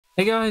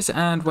Hey guys,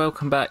 and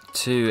welcome back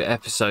to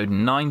episode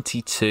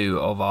 92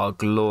 of our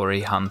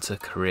Glory Hunter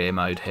career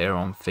mode here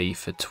on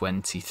FIFA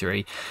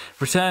 23.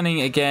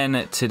 Returning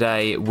again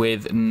today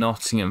with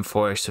Nottingham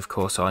Forest, of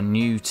course, our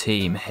new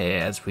team here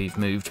as we've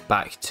moved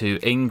back to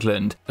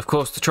England. Of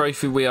course, the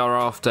trophy we are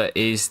after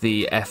is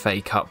the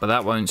FA Cup, but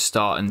that won't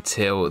start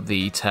until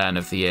the turn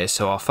of the year,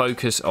 so our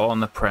focus on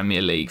the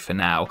Premier League for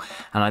now.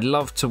 And I'd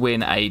love to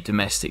win a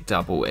domestic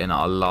double in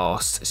our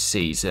last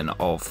season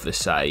of the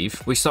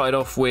save. We started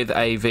off with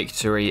a victory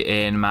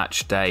in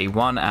match day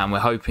 1, and we're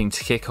hoping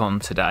to kick on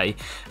today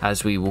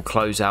as we will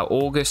close out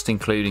August,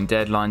 including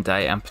deadline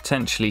day, and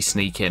potentially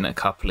sneak in a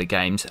couple of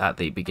games at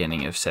the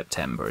beginning of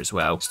September as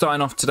well.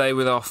 Starting off today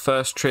with our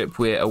first trip,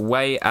 we're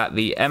away at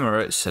the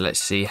Emirates, so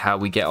let's see how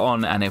we get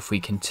on and if we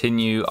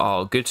continue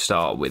our good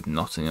start with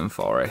Nottingham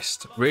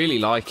Forest. Really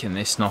liking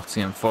this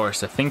Nottingham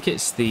Forest. I think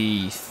it's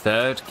the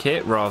third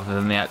kit rather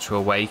than the actual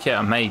away kit.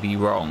 I may be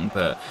wrong,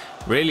 but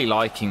really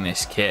liking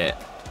this kit.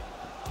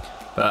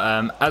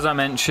 But as I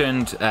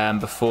mentioned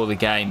before the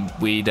game,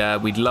 we'd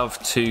love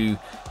to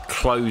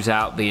close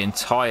out the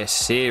entire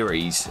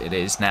series. It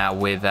is now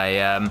with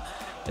a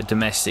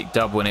domestic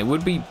double, and it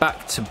would be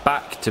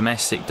back-to-back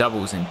domestic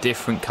doubles in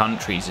different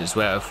countries as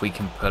well if we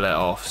can pull it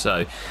off.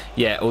 So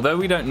yeah, although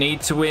we don't need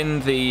to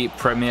win the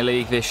Premier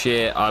League this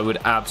year, I would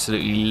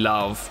absolutely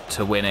love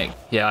to win it.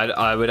 Yeah,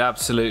 I would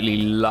absolutely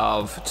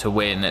love to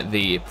win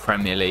the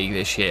Premier League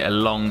this year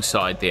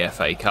alongside the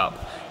FA Cup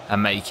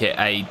and make it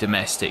a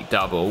domestic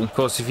double. Of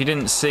course, if you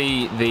didn't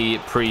see the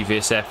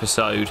previous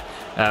episode,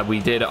 we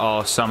did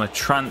our summer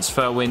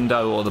transfer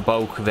window, or the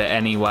bulk of it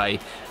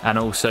anyway, and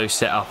also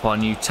set up our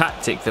new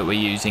tactic that we're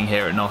using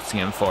here at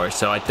Nottingham Forest.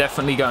 So I'd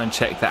definitely go and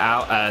check that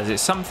out, as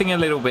it's something a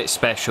little bit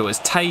special, as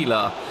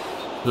Taylor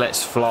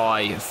lets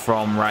fly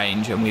from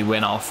range and we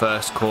win our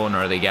first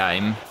corner of the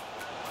game.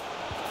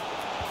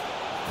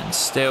 And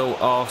still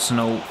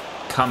Arsenal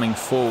coming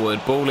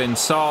forward, ball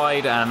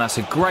inside, and that's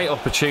a great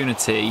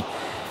opportunity.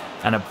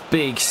 And a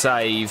big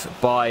save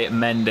by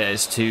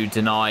Mendes to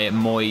deny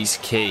Moise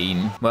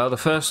Kean. Well, the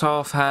first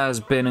half has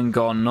been and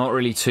gone. Not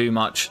really too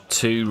much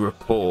to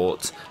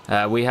report.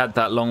 We had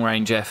that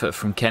long-range effort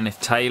from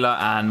Kenneth Taylor,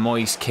 and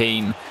Moise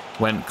Kean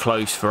went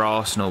close for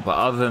Arsenal. But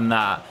other than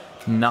that,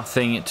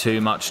 nothing too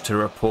much to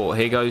report.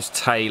 Here goes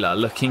Taylor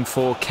looking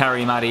for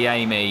Karim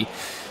Adeyemi,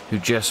 who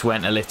just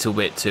went a little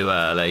bit too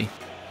early.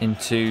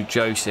 Into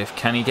Joseph.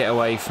 Can he get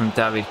away from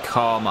David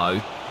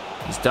Carmo?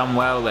 He's done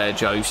well there,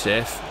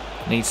 Joseph.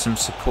 Needs some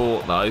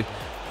support though.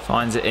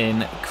 Finds it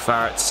in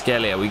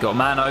Kvaratskhelia. We got a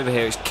man over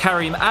here. It's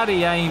Karim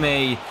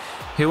Adeyemi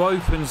who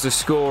opens the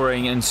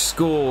scoring and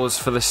scores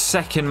for the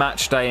second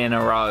match day in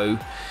a row.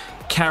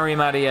 Karim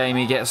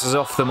Adeyemi gets us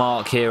off the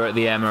mark here at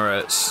the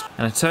Emirates.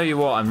 And I tell you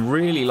what, I'm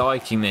really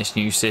liking this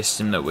new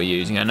system that we're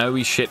using. I know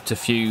we shipped a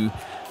few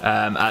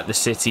at the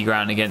City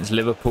ground against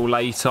Liverpool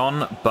late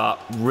on, but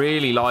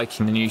really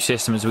liking the new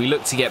system as we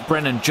look to get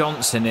Brennan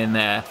Johnson in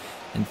there.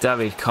 And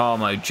David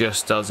Carmo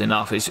just does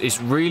enough.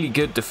 It's really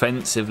good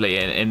defensively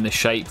in the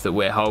shape that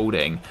we're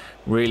holding.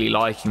 Really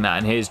liking that.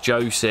 And here's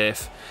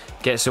Joseph.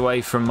 Gets away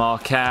from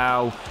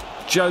Marcao.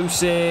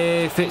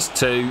 Joseph, it's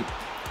 2.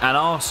 And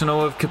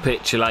Arsenal have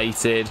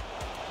capitulated.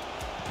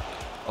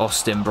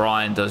 Austin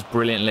Bryan does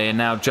brilliantly. And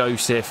now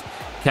Joseph.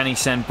 Can he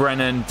send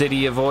Brennan? Did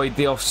he avoid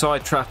the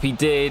offside trap? He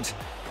did.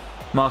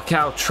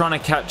 Marcao trying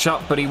to catch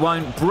up, but he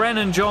won't.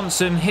 Brennan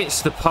Johnson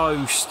hits the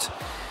post.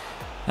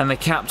 And the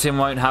captain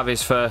won't have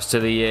his first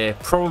of the year.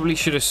 Probably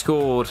should have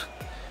scored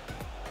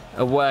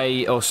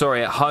away, or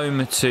sorry, at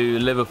home to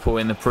Liverpool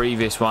in the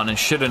previous one, and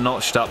should have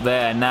notched up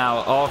there.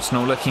 Now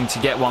Arsenal looking to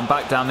get one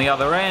back down the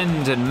other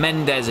end, and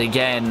Mendes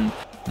again.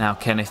 Now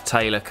Kenneth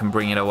Taylor can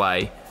bring it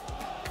away.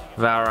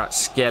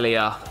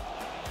 Kvaratskhelia.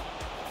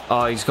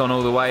 Oh, he's gone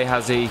all the way,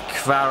 has he?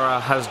 Kvara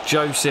has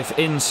Joseph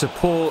in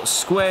support,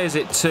 squares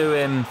it to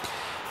him.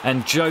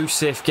 And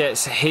Joseph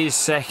gets his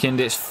second.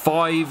 It's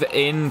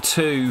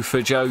 5-2 for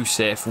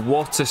Joseph.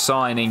 What a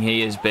signing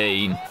he has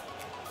been.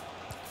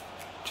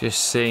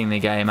 Just seeing the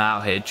game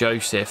out here.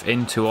 Joseph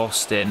into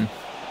Austin.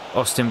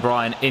 Austin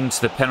Bryan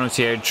into the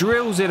penalty area.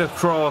 Drills it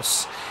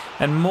across.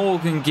 And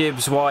Morgan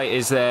Gibbs-White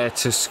is there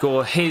to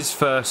score his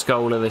first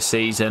goal of the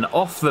season.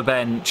 Off the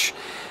bench.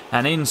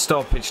 And in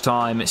stoppage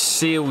time, it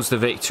seals the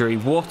victory.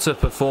 What a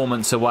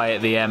performance away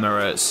at the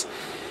Emirates.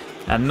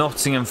 And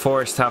Nottingham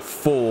Forest have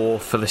 4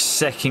 for the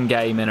second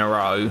game in a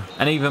row.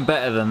 And even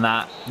better than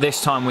that,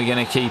 this time we're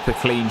going to keep a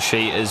clean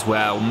sheet as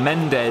well.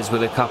 Mendes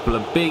with a couple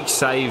of big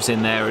saves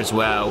in there as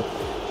well.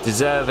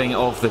 Deserving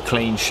of the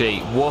clean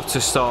sheet. What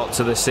a start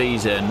to the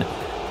season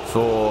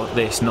for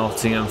this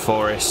Nottingham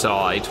Forest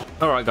side.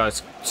 Alright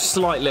guys,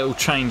 slight little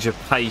change of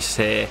pace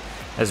here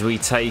as we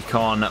take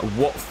on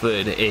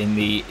Watford in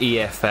the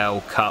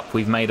EFL Cup.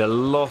 We've made a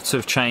lot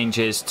of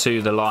changes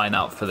to the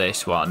lineup for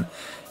this one.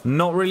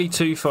 Not really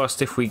too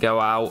fast if we go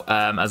out,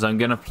 as I'm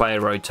going to play a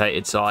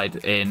rotated side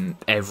in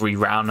every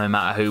round, no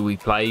matter who we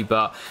play.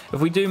 But if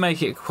we do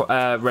make it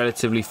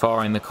relatively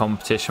far in the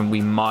competition,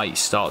 we might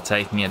start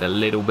taking it a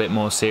little bit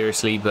more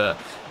seriously. But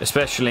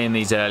especially in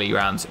these early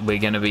rounds, we're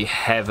going to be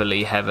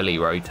heavily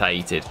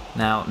rotated.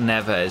 Now,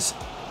 Neves,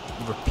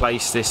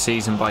 replaced this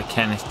season by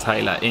Kenneth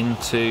Taylor,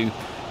 into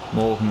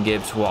Morgan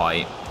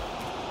Gibbs-White.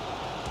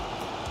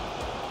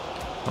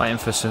 Waiting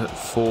for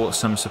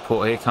some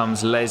support. Here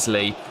comes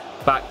Leslie.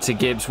 Back to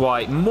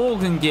Gibbs-White.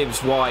 Morgan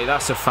Gibbs-White.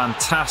 That's a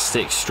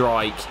fantastic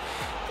strike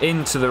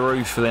into the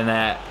roof of the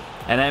net.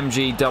 And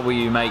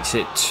MGW makes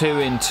it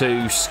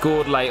 2-2.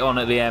 Scored late on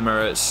at the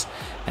Emirates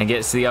and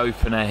gets the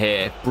opener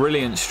here.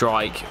 Brilliant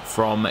strike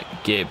from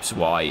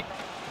Gibbs-White.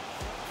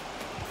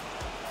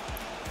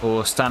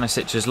 Or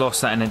Stanisic has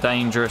lost that in a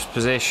dangerous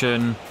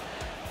position.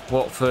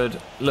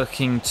 Watford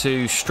looking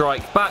to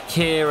strike back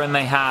here, and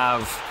they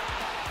have.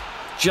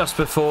 Just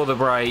before the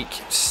break,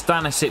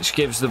 Stanisic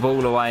gives the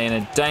ball away in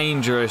a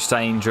dangerous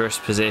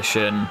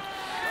position.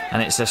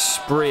 And it's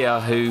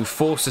Asprilla who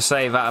forced a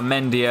save out of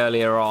Mendy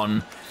earlier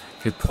on,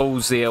 who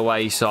pulls the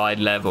away side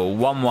level.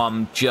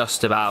 1-1,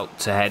 just about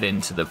to head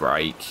into the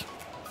break.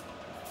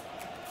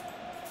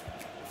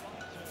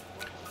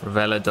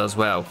 Ravella does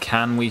well.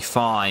 Can we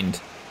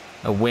find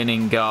a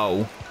winning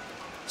goal?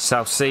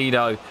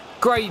 Salcido,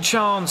 great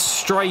chance,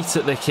 straight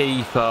at the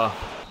keeper.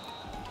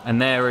 And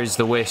there is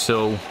the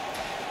whistle.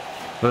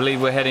 I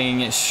believe we're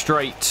heading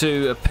straight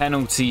to a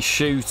penalty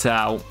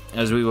shootout,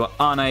 as we were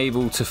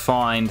unable to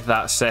find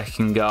that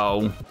second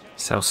goal.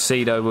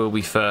 Salcido will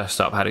be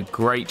first up. Had a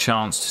great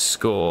chance to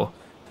score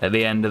at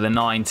the end of the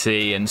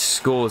 90 and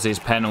scores his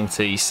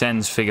penalty.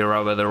 Sends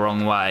Figueroa the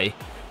wrong way.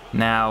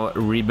 Now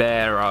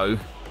Ribeiro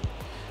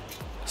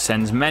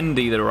sends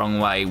Mendy the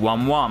wrong way.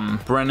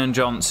 1-1. Brennan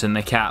Johnson,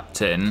 the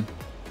captain.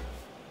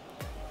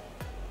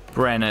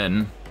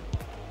 Brennan.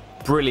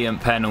 Brilliant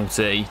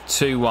penalty,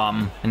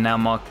 2-1, and now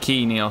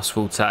Marquinhos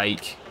will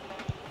take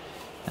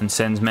and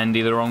sends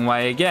Mendy the wrong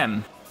way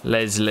again.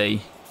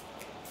 Leslie.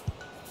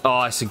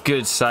 Oh, it's a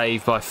good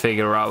save by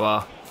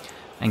Figueroa.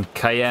 And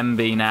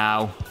Kayembe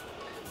now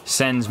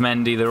sends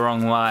Mendy the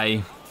wrong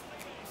way.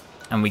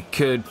 And we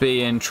could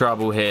be in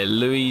trouble here.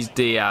 Luis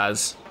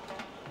Diaz.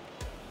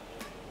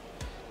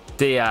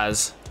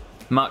 Diaz,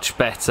 much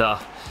better.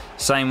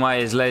 Same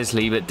way as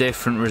Leslie, but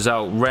different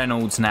result.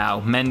 Reynolds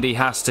now. Mendy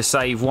has to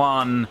save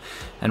one,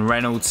 and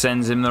Reynolds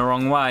sends him the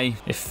wrong way.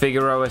 If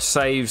Figueroa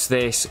saves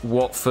this,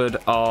 Watford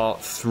are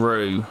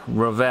through.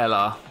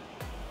 Ravella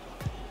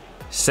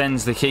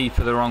sends the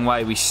keeper the wrong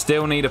way. We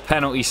still need a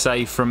penalty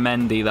save from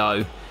Mendy,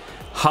 though.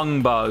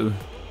 Hungbo.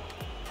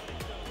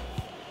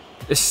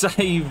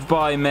 Saved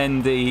by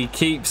Mendy. He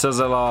keeps us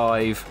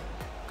alive.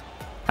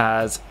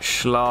 As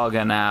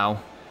Schlager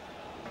now.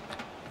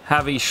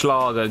 Javi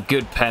Schlager,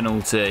 good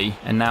penalty.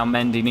 And now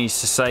Mendy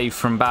needs to save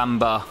from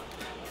Bamba.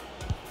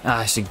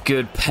 Ah, it's a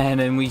good pen,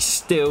 and we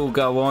still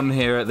go on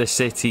here at the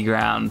City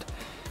ground.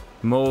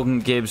 Morgan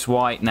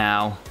Gibbs-White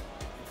now.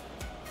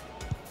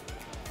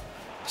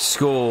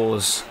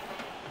 Scores.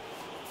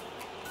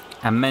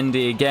 And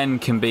Mendy again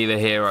can be the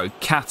hero.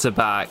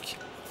 Catterback.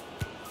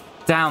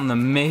 Down the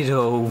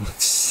middle.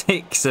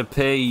 6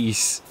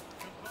 apiece.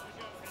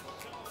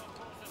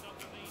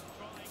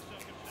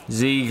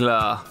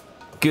 Ziegler.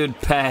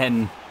 Good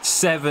pen.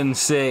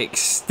 7-6.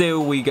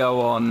 Still we go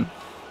on.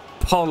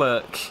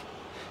 Pollock.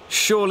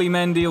 Surely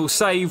Mendy will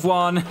save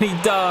one. He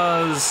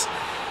does.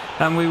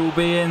 And we will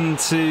be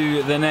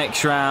into the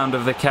next round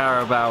of the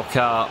Carabao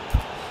Cup.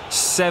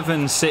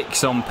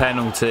 7-6 on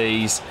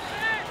penalties.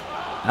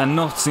 And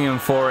Nottingham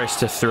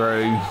Forest are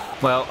through.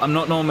 Well, I'm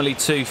not normally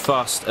too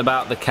fussed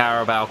about the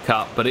Carabao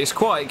Cup, but it's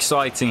quite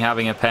exciting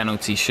having a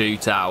penalty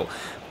shootout.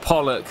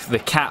 Pollock, the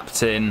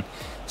captain,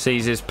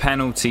 sees his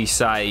penalty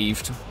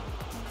saved.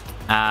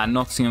 And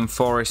Nottingham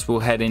Forest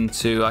will head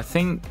into, I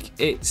think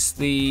it's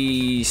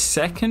the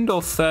second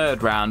or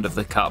third round of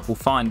the Cup. We'll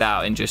find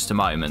out in just a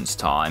moment's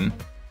time.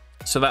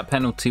 So that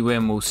penalty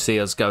win will see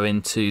us go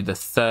into the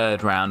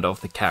third round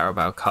of the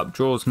Carabao Cup.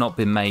 Draw's not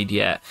been made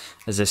yet,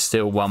 as there's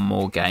still one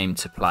more game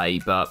to play.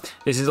 But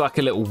this is like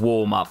a little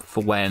warm-up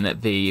for when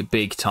the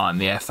big time,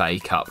 the FA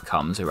Cup,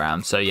 comes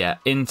around. So yeah,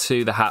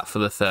 into the hat for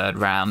the third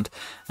round.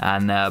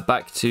 And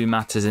back to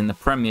matters in the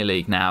Premier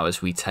League now,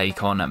 as we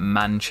take on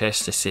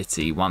Manchester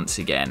City once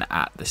again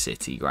at the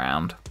City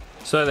ground.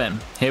 So then,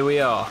 here we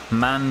are,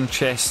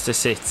 Manchester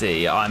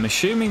City. I'm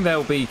assuming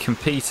they'll be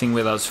competing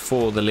with us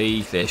for the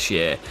league this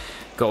year.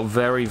 Got a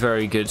very,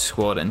 very good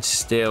squad, and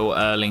still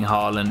Erling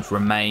Haaland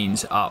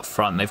remains up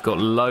front. They've got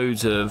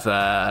loads of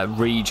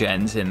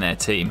regens in their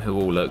team who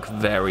all look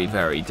very,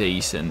 very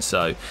decent.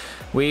 So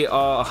we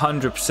are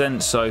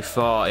 100% so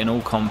far in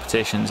all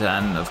competitions,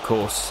 and of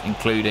course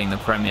including the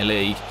Premier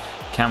League.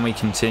 Can we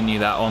continue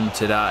that on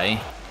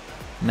today?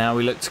 Now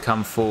we look to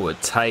come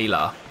forward.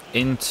 Taylor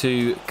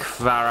into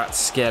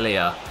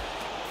Kvaratskhelia,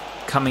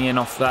 coming in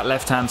off that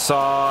left-hand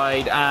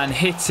side and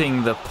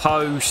hitting the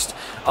post.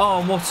 Oh,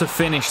 and what a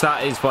finish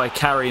that is by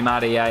Karim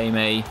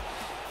Adeyemi.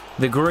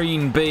 The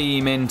green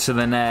beam into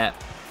the net.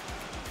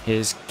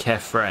 Here's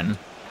Kefren.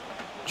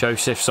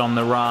 Joseph's on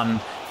the run.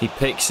 He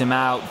picks him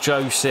out.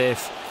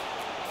 Joseph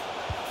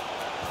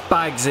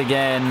bags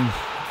again.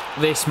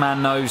 This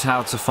man knows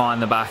how to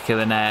find the back of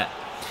the net.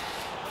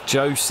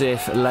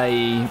 Joseph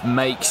Leahy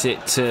makes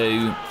it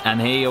 2,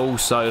 and he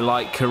also,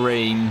 like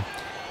Kareem,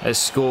 has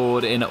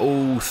scored in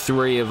all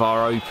 3 of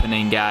our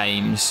opening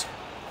games.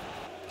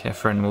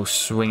 Kefren will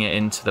swing it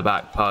into the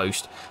back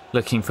post,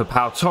 looking for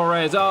Pau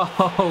Torres.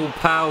 Oh,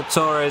 Pau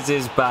Torres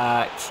is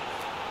back.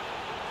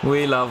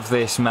 We love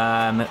this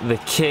man, the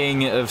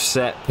king of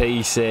set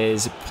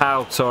pieces.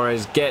 Pau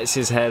Torres gets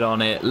his head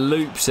on it,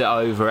 loops it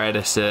over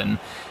Ederson,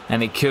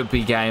 and it could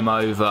be game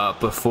over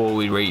before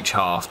we reach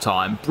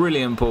half-time.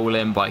 Brilliant ball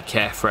in by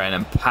Kefren,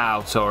 and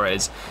Pau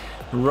Torres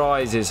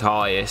rises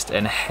highest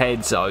and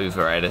heads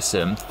over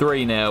Ederson.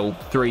 3-0,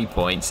 3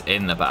 points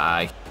in the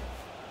bag.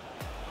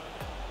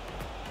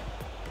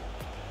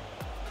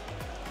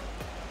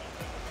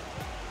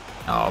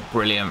 Oh,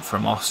 brilliant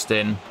from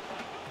Austin.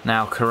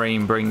 Now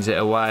Kareem brings it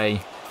away.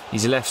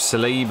 He's left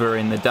Saliba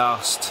in the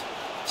dust.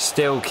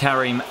 Still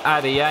Karim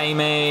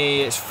Adeyemi.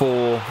 It's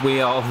 4. We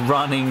are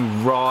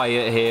running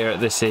riot here at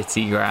the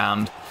City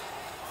ground.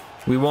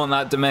 We want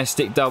that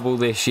domestic double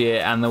this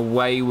year, and the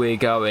way we're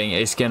going,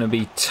 it's going to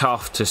be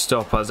tough to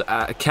stop us.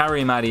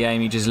 Karim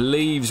Adeyemi just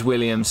leaves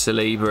William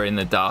Saliba in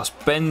the dust,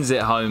 bends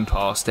it home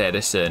past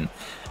Ederson,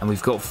 and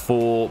we've got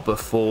 4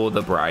 before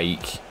the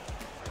break.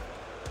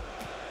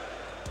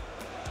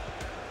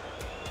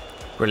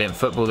 Brilliant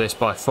football this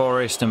by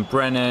Forrest, and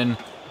Brennan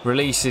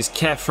releases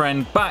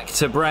Kefren back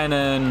to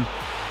Brennan,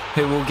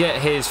 who will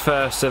get his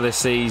first of the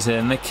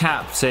season. The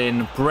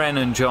captain,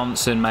 Brennan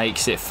Johnson,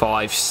 makes it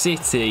 5.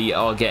 City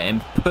are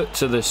getting put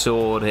to the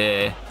sword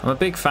here. I'm a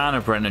big fan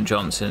of Brennan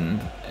Johnson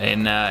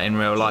in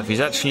real life. He's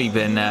actually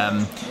been,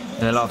 in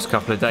the last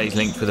couple of days,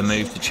 linked with a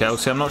move to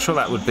Chelsea. I'm not sure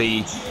that would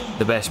be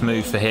the best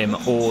move for him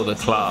or the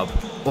club.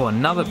 Oh,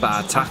 another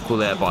bad tackle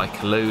there by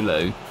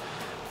Kalulu.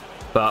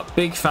 But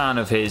big fan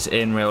of his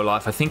in real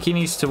life. I think he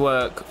needs to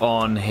work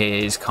on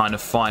his kind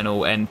of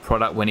final end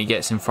product when he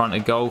gets in front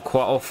of goal.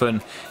 Quite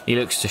often he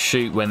looks to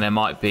shoot when there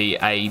might be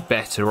a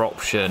better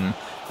option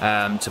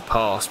to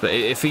pass. But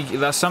if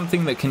that's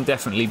something that can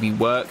definitely be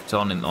worked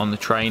on the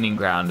training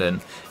ground,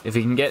 and if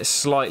he can get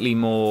slightly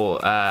more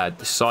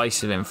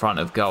decisive in front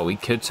of goal, he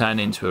could turn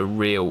into a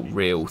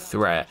real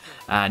threat.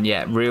 And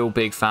yeah, real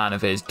big fan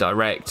of his.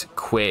 Direct,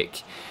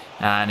 quick.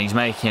 And he's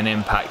making an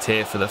impact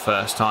here for the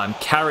first time.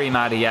 Karim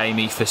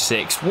Adeyemi for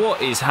 6.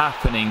 What is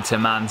happening to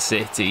Man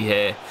City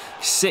here?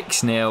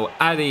 6-0.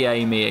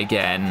 Adeyemi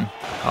again.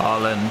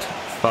 Haaland,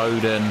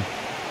 Foden.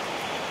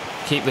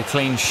 Keep the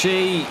clean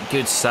sheet.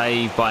 Good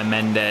save by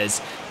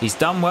Mendes. He's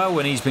done well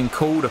when he's been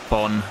called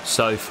upon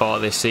so far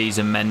this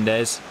season,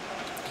 Mendes.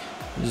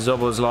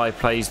 Szoboszlai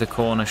plays the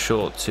corner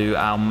short to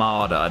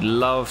Almada. I'd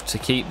love to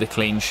keep the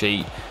clean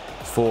sheet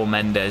for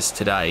Mendes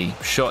today.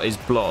 Shot is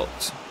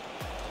blocked.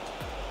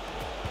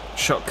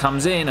 Shot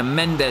comes in, and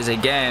Mendes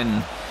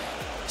again.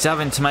 He's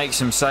having to make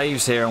some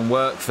saves here and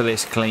work for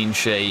this clean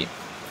sheet.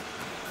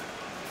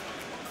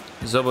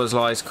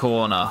 Szoboszlai's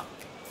corner.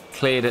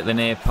 Cleared at the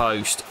near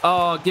post.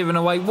 Oh, given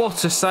away.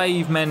 What a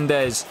save,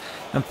 Mendes.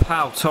 And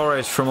Pau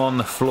Torres from on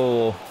the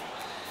floor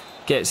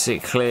gets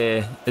it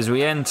clear as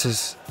we enter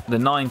the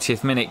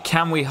 90th minute.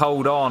 Can we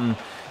hold on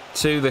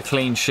to the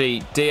clean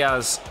sheet?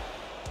 Diaz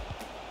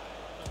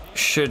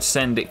should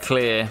send it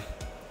clear.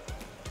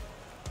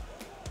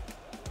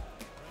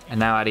 And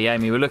now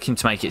Adeyemi, we're looking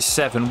to make it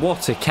 7.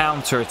 What a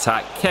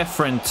counter-attack.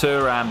 Kefren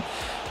Turam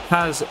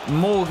has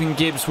Morgan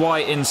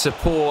Gibbs-White in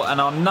support,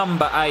 and our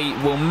number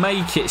 8 will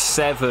make it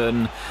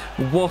 7.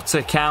 What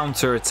a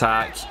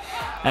counter-attack.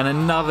 And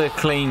another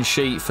clean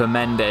sheet for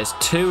Mendes.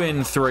 2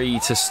 in 3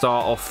 to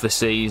start off the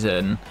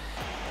season.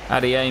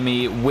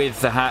 Adeyemi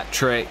with the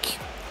hat-trick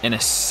in a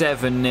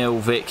 7-0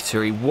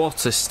 victory.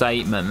 What a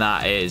statement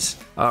that is.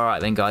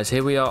 Alright then guys,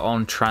 here we are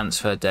on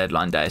transfer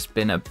deadline day. It's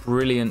been a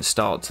brilliant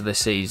start to the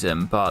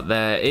season, but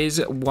there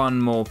is one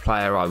more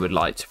player I would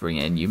like to bring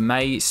in. You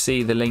may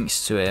see the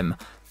links to him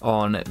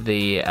on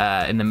the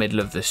in the middle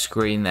of the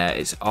screen there.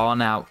 It's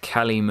Arnaut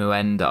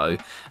Kalimuendo,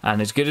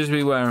 and as good as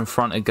we were in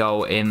front of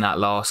goal in that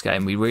last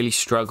game, we really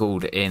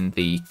struggled in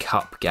the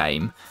cup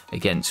game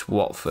against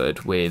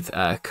Watford with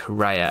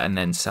Correa and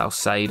then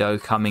Salcedo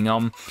coming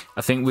on.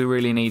 I think we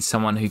really need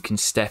someone who can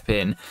step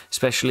in,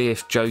 especially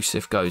if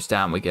Joseph goes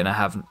down. We're going to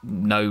have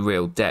no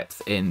real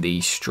depth in the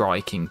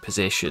striking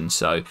position,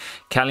 so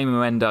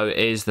Kalimuendo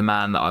is the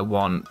man that I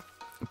want.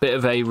 Bit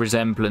of a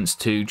resemblance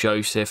to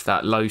Joseph,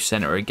 that low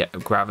centre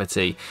of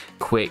gravity,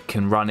 quick,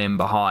 can run in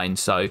behind.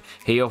 So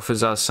he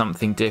offers us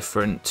something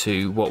different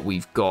to what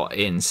we've got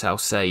in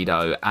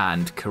Salcedo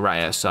and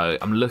Correa. So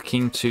I'm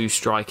looking to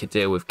strike a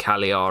deal with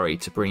Cagliari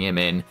to bring him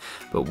in,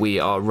 but we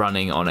are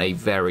running on a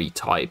very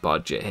tight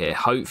budget here.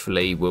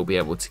 Hopefully we'll be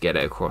able to get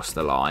it across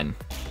the line.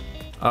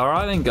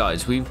 Alright then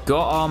guys, we've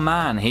got our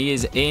man. He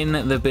is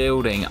in the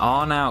building,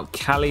 Arnaut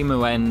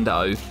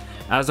Kalimuendo.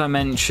 As I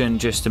mentioned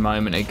just a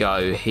moment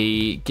ago,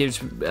 he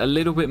gives a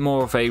little bit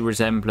more of a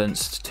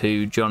resemblance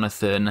to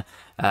Jonathan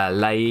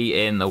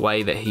Leahy in the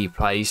way that he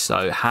plays,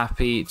 so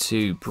happy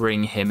to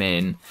bring him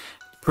in.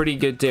 Pretty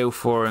good deal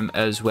for him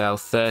as well,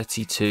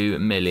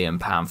 £32 million,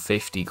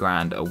 50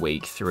 grand a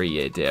week,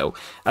 3-year deal.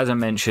 As I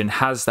mentioned,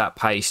 has that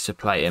pace to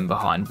play in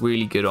behind,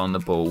 really good on the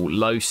ball,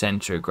 low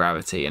centre of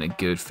gravity and a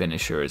good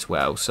finisher as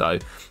well. So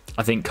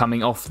I think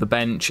coming off the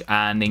bench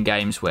and in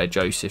games where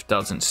Joseph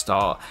doesn't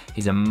start,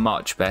 he's a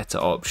much better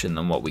option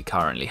than what we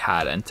currently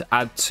had. And to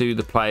add to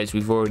the players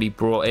we've already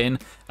brought in,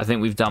 I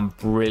think we've done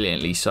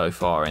brilliantly so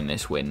far in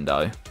this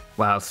window.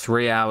 Wow,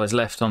 3 hours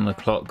left on the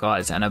clock,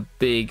 guys, and a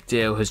big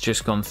deal has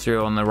just gone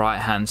through on the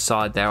right-hand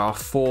side there. Our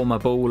former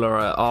baller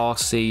at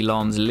RC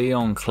Lens,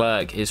 Leon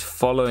Clerc, is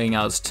following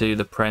us to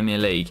the Premier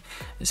League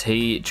as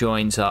he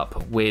joins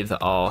up with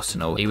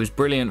Arsenal. He was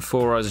brilliant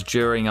for us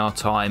during our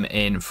time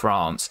in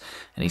France,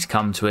 and he's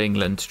come to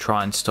England to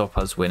try and stop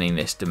us winning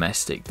this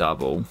domestic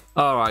double.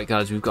 Alright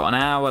guys, we've got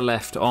an hour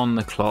left on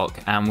the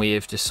clock, and we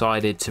have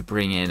decided to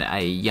bring in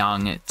a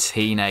young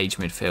teenage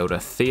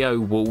midfielder, Theo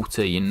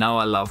Walter. You know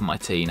I love my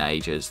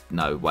teenagers.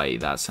 No way,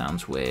 that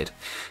sounds weird.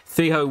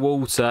 Theo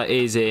Walter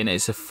is in.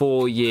 It's a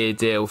 4-year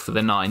deal for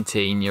the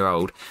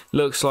 19-year-old.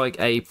 Looks like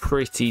a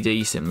pretty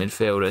decent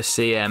midfielder,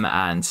 CM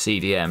and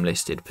CDM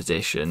listed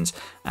positions.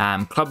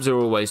 Clubs are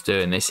always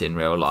doing this in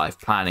real life,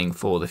 planning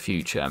for the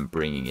future and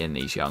bringing in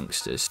these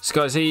youngsters. So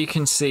guys, here you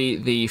can see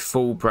the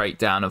full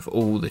breakdown of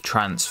all the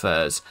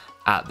transfers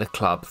at the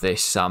club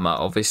this summer.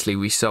 Obviously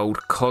we sold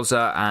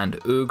Koza and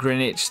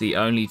Ugrinic, the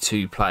only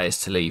 2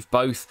 players to leave,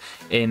 both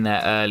in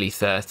their early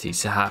 30s,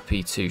 so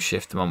happy to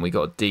shift them on. We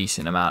got a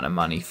decent amount of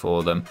money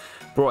for them.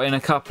 Brought in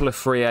a couple of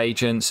free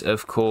agents,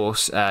 of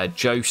course.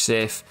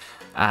 Joseph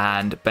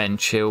and Ben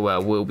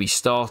Chilwell will be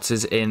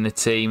starters in the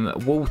team.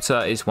 Walter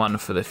is one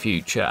for the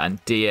future,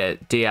 and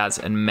Diaz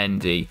and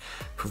Mendy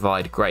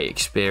provide great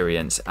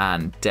experience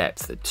and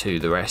depth to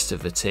the rest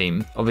of the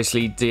team.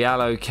 Obviously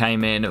Diallo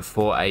came in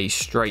for a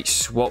straight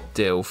swap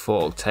deal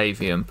for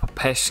Octavian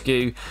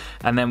Popescu,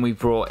 and then we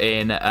brought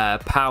in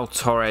Pau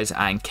Torres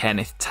and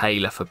Kenneth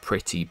Taylor for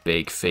pretty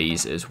big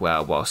fees as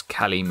well, whilst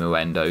Cali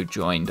Muendo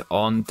joined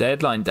on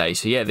deadline day.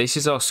 So yeah, this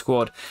is our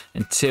squad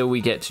until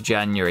we get to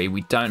January.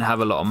 We don't have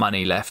a lot of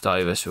money left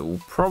over, so it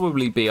will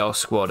probably be our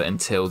squad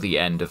until the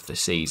end of the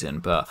season,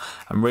 but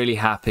I'm really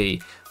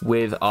happy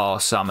with our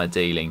summer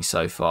dealings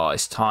so far.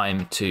 It's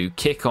time to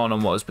kick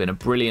on what has been a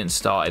brilliant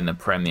start in the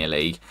Premier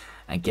League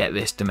and get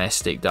this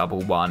domestic double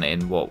won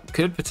in what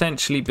could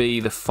potentially be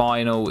the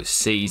final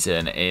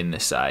season in the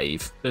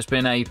save. There's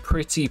been a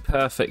pretty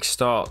perfect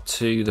start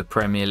to the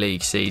Premier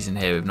League season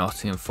here with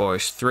Nottingham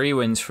Forest. 3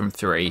 wins from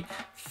 3.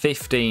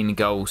 15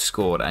 goals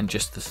scored and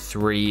just the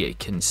 3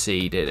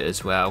 conceded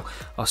as well.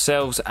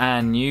 Ourselves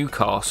and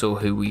Newcastle,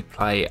 who we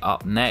play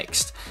up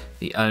next,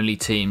 the only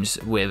teams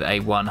with a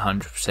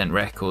 100%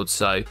 record.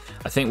 So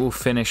I think we'll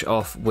finish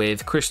off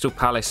with Crystal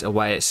Palace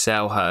away at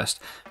Selhurst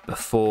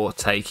before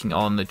taking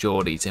on the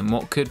Geordies in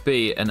what could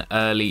be an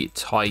early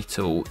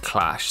title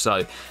clash.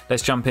 So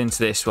let's jump into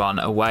this one.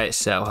 Away at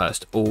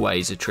Selhurst,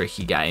 always a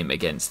tricky game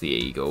against the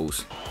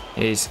Eagles.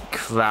 Here's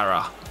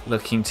Kvara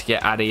looking to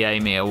get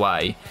Adeyemi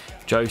away.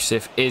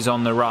 Joseph is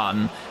on the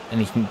run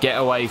and he can get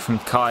away from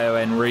Caio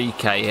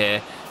Henrique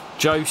here.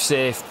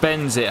 Joseph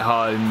bends it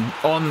home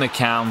on the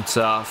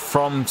counter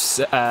from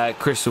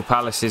Crystal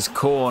Palace's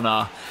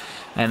corner,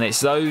 and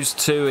it's those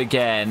 2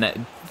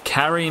 again.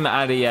 Karim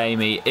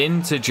Adeyemi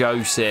into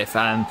Joseph,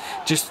 and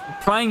just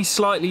playing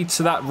slightly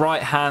to that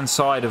right hand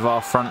side of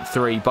our front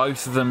 3,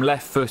 both of them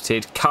left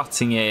footed,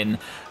 cutting in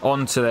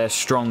onto their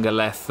stronger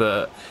left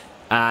foot.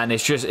 And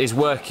it's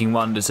working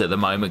wonders at the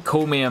moment.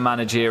 Call me a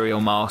managerial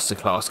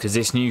masterclass, because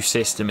this new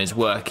system is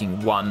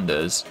working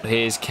wonders.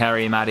 Here's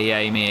Karim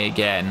Adeyemi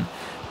again.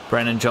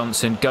 Brennan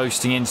Johnson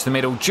ghosting into the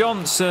middle.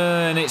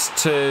 Johnson, it's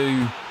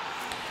 2.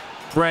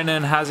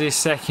 Brennan has his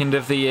 2nd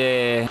of the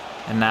year.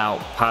 And now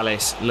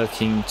Palace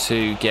looking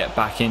to get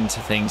back into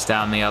things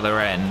down the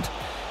other end.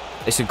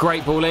 It's a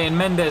great ball in.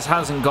 Mendes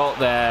hasn't got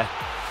there.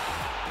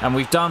 And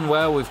we've done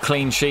well with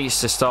clean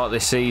sheets to start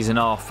this season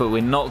off, but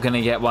we're not going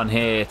to get one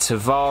here.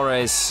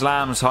 Tavares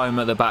slams home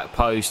at the back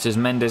post as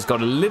Mendes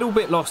got a little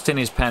bit lost in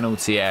his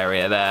penalty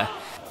area there.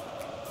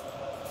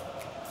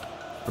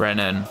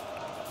 Brennan,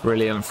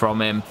 brilliant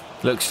from him.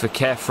 Looks for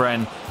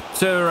Kefren.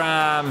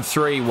 Thuram,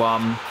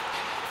 3-1.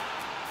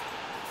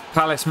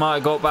 Palace might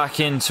have got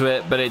back into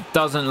it, but it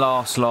doesn't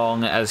last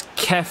long as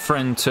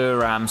Kefren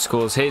Thuram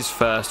scores his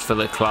first for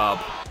the club.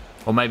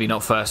 Or maybe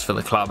not first for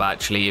the club,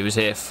 actually. He was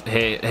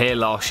here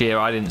last year.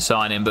 I didn't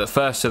sign him, but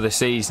first of the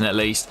season at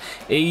least.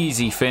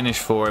 Easy finish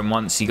for him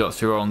once he got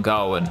through on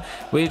goal. And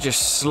we're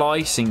just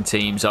slicing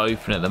teams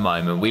open at the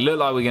moment. We look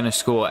like we're going to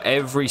score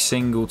every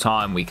single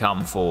time we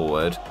come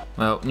forward.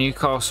 Well,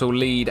 Newcastle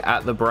lead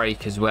at the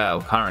break as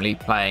well. Currently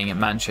playing at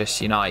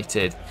Manchester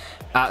United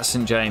at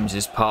St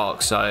James's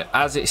Park. So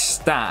as it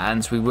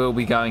stands, we will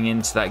be going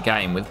into that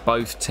game with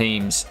both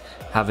teams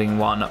having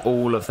won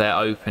all of their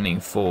opening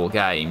 4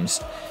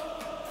 games.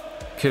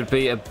 Could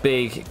be a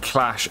big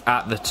clash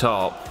at the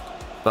top.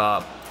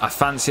 but I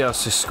fancy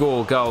us to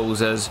score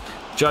goals as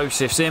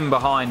Joseph's in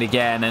behind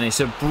again, and it's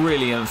a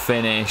brilliant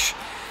finish.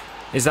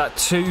 Is that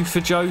 2 for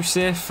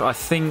Joseph? I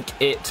think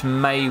it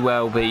may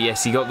well be.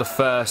 Yes, he got the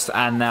first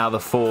and now the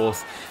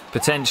 4th.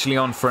 Potentially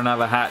on for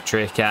another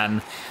hat-trick,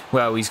 and,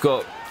 well, he's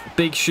got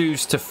big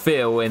shoes to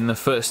fill in the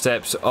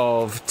footsteps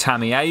of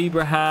Tammy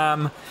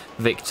Abraham,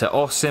 Victor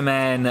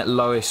Osimhen,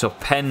 Lois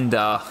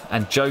Openda,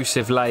 and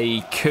Joseph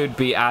Leahy could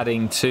be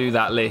adding to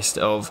that list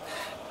of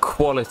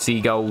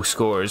quality goal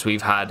scorers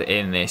we've had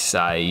in this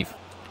save.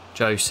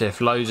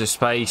 Joseph, loads of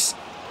space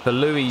for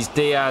Luis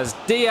Diaz.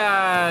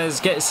 Diaz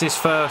gets his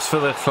first for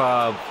the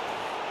club.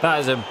 That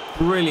is a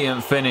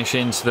brilliant finish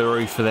into the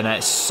roof of the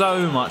net.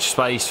 So much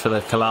space for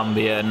the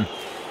Colombian.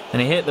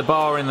 And he hit the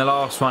bar in the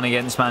last one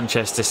against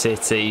Manchester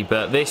City,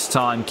 but this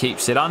time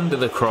keeps it under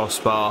the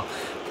crossbar,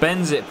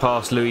 bends it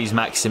past Luis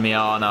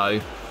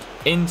Maximiano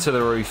into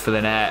the roof of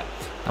the net,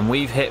 and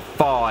we've hit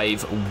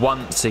 5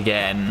 once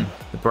again.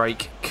 The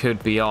break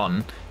could be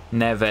on.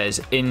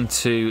 Neves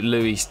into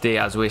Luis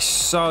Diaz. We're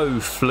so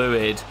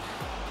fluid.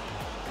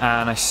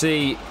 And I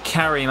see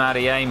Karim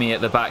Adeyemi at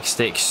the back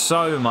stick.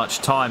 So much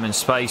time and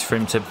space for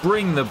him to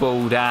bring the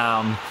ball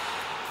down.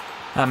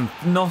 And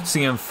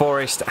Nottingham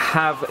Forest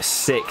have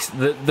 6.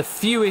 The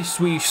fewest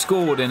we've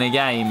scored in a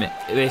game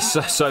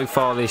so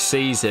far this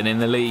season in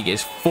the league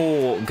is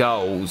 4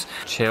 goals.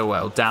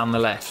 Chilwell down the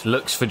left.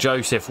 Looks for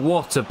Joseph.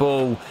 What a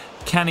ball.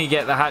 Can he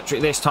get the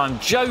hat-trick this time?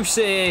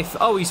 Joseph!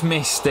 Oh, he's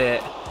missed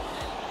it.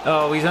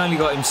 Oh, he's only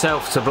got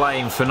himself to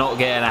blame for not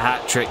getting a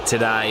hat-trick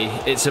today.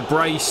 It's a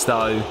brace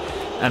though.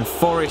 And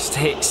Forest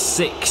hit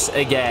 6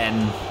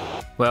 again.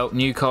 Well,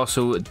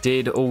 Newcastle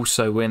did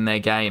also win their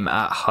game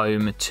at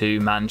home to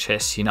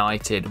Manchester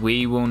United.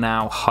 We will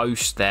now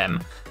host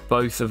them.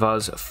 Both of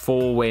us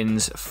 4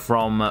 wins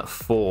from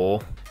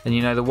 4. And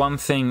you know, the one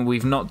thing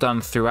we've not done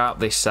throughout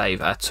this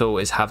save at all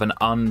is have an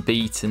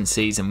unbeaten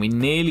season. We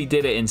nearly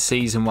did it in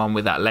season 1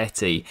 with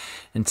Atleti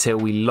until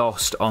we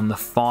lost on the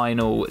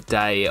final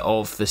day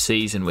of the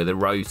season with a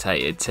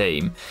rotated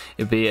team.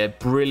 It'd be a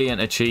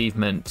brilliant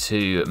achievement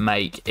to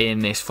make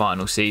in this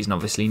final season.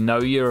 Obviously, no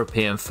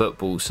European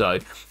football, so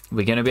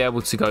we're going to be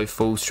able to go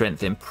full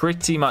strength in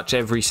pretty much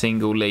every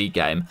single league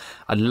game.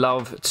 I'd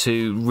love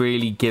to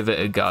really give it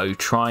a go,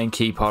 try and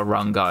keep our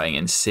run going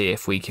and see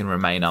if we can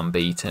remain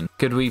unbeaten.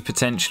 Could we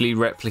potentially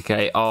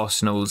replicate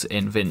Arsenal's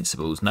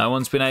Invincibles? No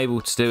one's been able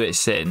to do it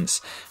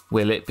since.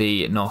 Will it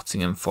be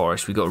Nottingham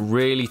Forest? We've got a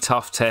really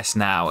tough test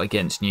now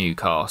against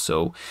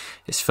Newcastle.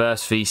 It's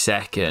first v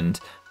second.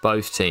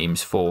 Both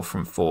teams 4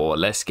 from 4.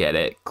 Let's get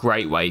it.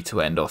 Great way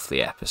to end off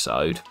the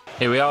episode.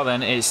 Here we are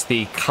then. It's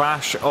the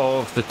clash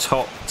of the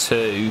top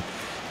 2.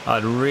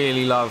 I'd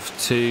really love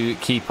to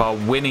keep our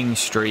winning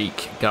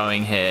streak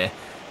going here,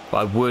 but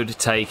I would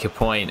take a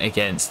point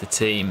against the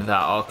team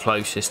that are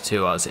closest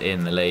to us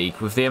in the league.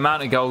 With the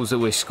amount of goals that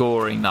we're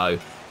scoring though,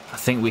 I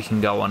think we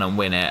can go on and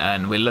win it,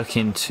 and we're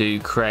looking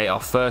to create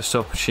our first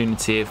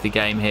opportunity of the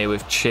game here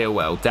with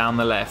Chilwell down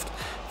the left.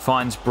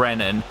 Finds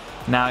Brennan.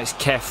 Now it's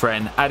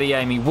Kefren.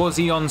 Adeyemi, was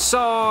he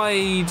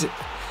onside?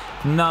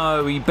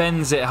 No, he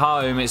bends it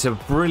home. It's a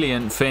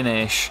brilliant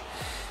finish,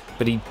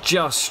 but he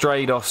just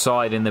strayed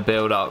offside in the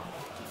build-up.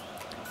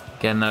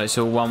 Again, though, it's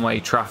all one-way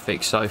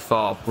traffic so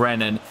far.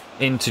 Brennan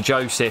into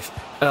Joseph.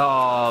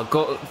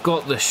 Oh,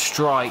 got the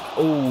strike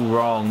all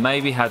wrong.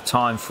 Maybe had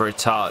time for a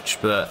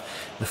touch, but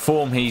the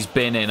form he's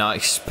been in, I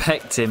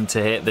expect him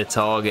to hit the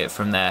target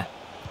from there.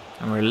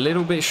 And we're a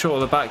little bit short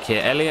of the back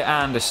here. Elliot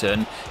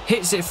Anderson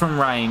hits it from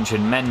range,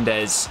 and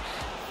Mendes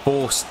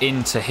forced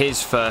into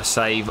his first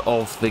save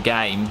of the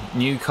game.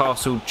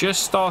 Newcastle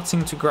just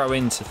starting to grow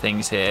into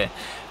things here.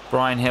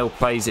 Brian Hill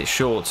plays it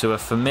short to a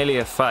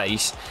familiar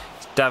face.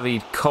 It's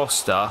David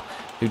Costa,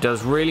 who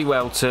does really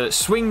well to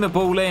swing the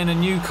ball in,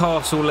 and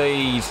Newcastle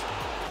lead.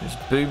 It was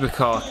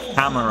Boubacar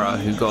Kamara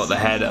who got the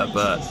header,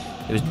 but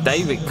it was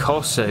David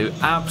Costa who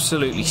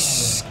absolutely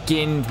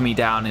skinned me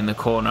down in the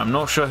corner. I'm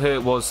not sure who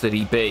it was that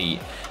he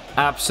beat.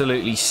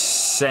 Absolutely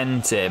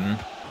sent him.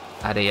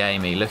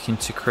 Adeyemi looking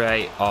to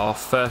create our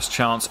first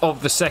chance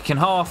of the second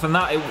half, and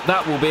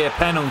that will be a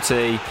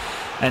penalty.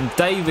 And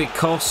David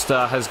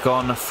Costa has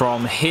gone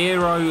from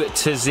hero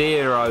to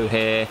 0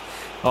 here.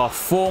 Our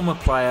former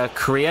player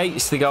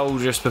creates the goal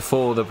just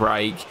before the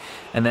break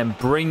and then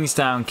brings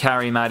down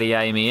Karim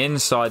Adeyemi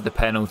inside the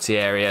penalty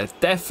area.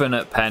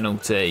 Definite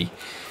penalty.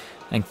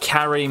 And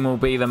Karim will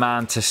be the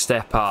man to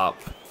step up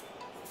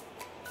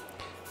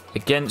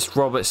against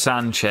Robert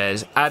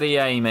Sanchez.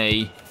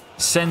 Adeyemi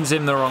sends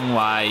him the wrong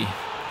way.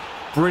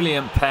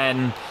 Brilliant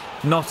pen.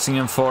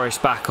 Nottingham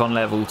Forest back on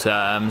level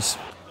terms.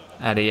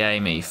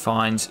 Adeyemi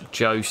finds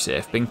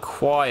Joseph. Been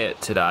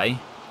quiet today.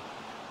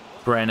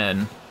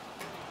 Brennan.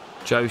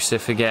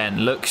 Joseph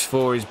again. Looks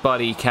for his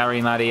buddy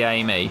Karim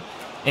Adeyemi.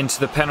 Into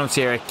the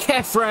penalty area.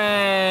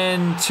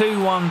 Kefren!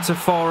 2-1 to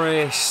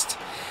Forest.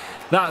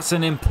 That's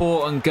an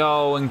important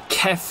goal. And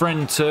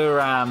Kefren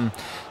Turam.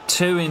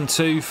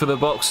 2-in-2 for the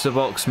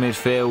box-to-box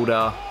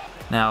midfielder.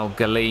 Now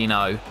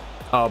Galeno.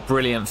 Oh,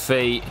 brilliant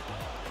feet.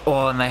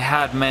 Oh, and they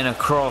had men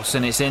across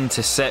and it's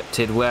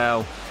intercepted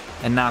well.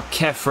 And now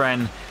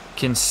Kefren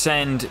can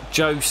send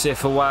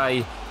Joseph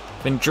away.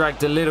 Been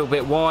dragged a little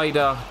bit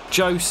wider.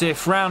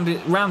 Joseph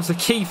rounds the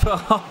keeper.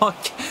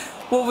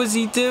 What was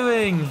he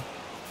doing?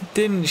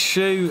 Didn't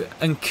shoot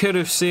and could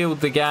have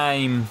sealed the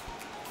game.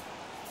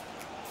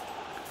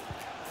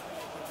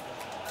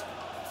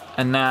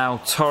 And now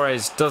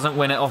Torres doesn't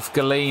win it off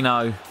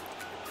Galeno.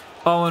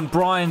 Oh, and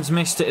Brian's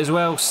missed it as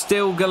well.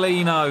 Still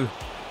Galeno.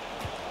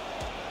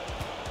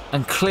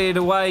 And cleared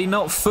away.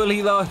 Not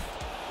fully though.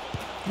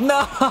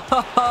 No!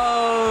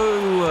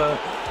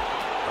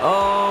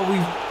 Oh,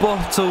 we've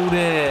bottled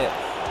it.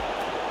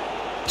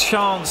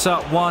 Chance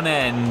up one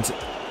end.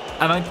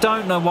 And I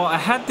don't know why. I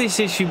had this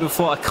issue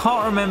before. I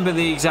can't remember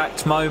the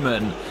exact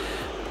moment.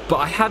 But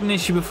I had an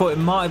issue before. It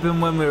might have been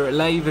when we were at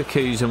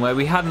Leverkusen where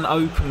we had an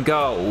open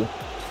goal.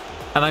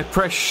 And I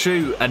pressed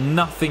shoot and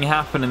nothing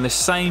happened. And the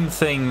same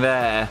thing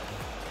there.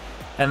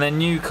 And then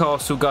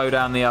Newcastle go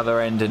down the other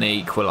end and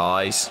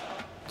equalise.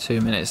 2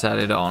 minutes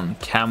added on.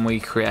 Can we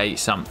create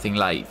something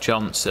late?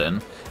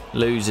 Johnson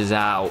loses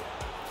out.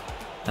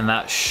 And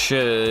that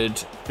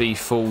should be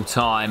full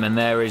time. And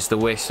there is the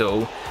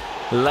whistle.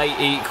 Late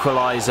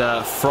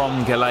equaliser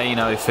from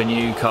Galeno for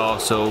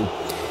Newcastle.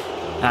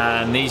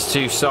 And these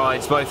two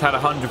sides both had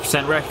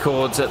 100%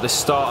 records at the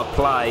start of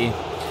play.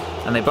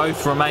 And they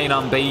both remain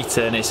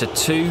unbeaten. It's a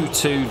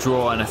 2-2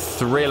 draw and a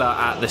thriller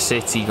at the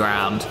City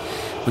ground.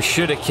 We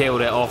should have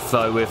killed it off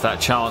though with that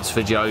chance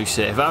for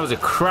Joseph. That was a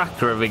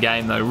cracker of a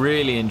game though.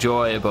 Really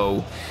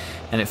enjoyable.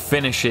 And it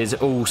finishes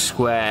all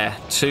square,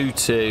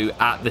 2-2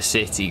 at the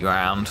City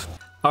ground.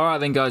 Alright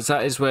then guys,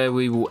 that is where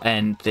we will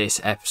end this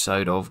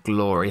episode of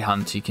Glory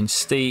Hunt. You can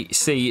see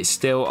it's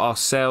still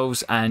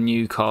ourselves and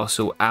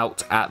Newcastle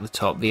out at the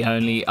top, the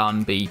only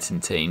unbeaten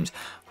teams.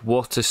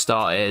 What a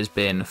start it has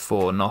been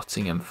for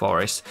Nottingham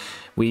Forest.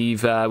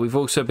 We've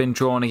also been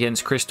drawn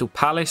against Crystal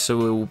Palace, so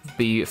we'll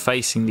be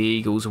facing the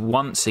Eagles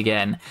once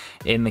again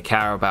in the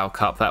Carabao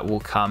Cup. That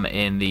will come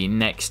in the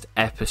next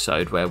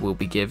episode where we'll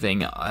be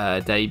giving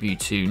a debut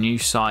to new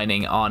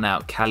signing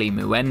Arnaut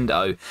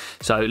Kalimuendo.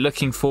 So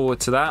looking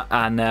forward to that,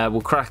 and we'll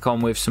crack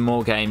on with some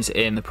more games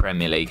in the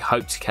Premier League.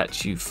 Hope to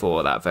catch you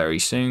for that very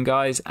soon,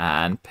 guys,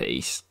 and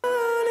peace.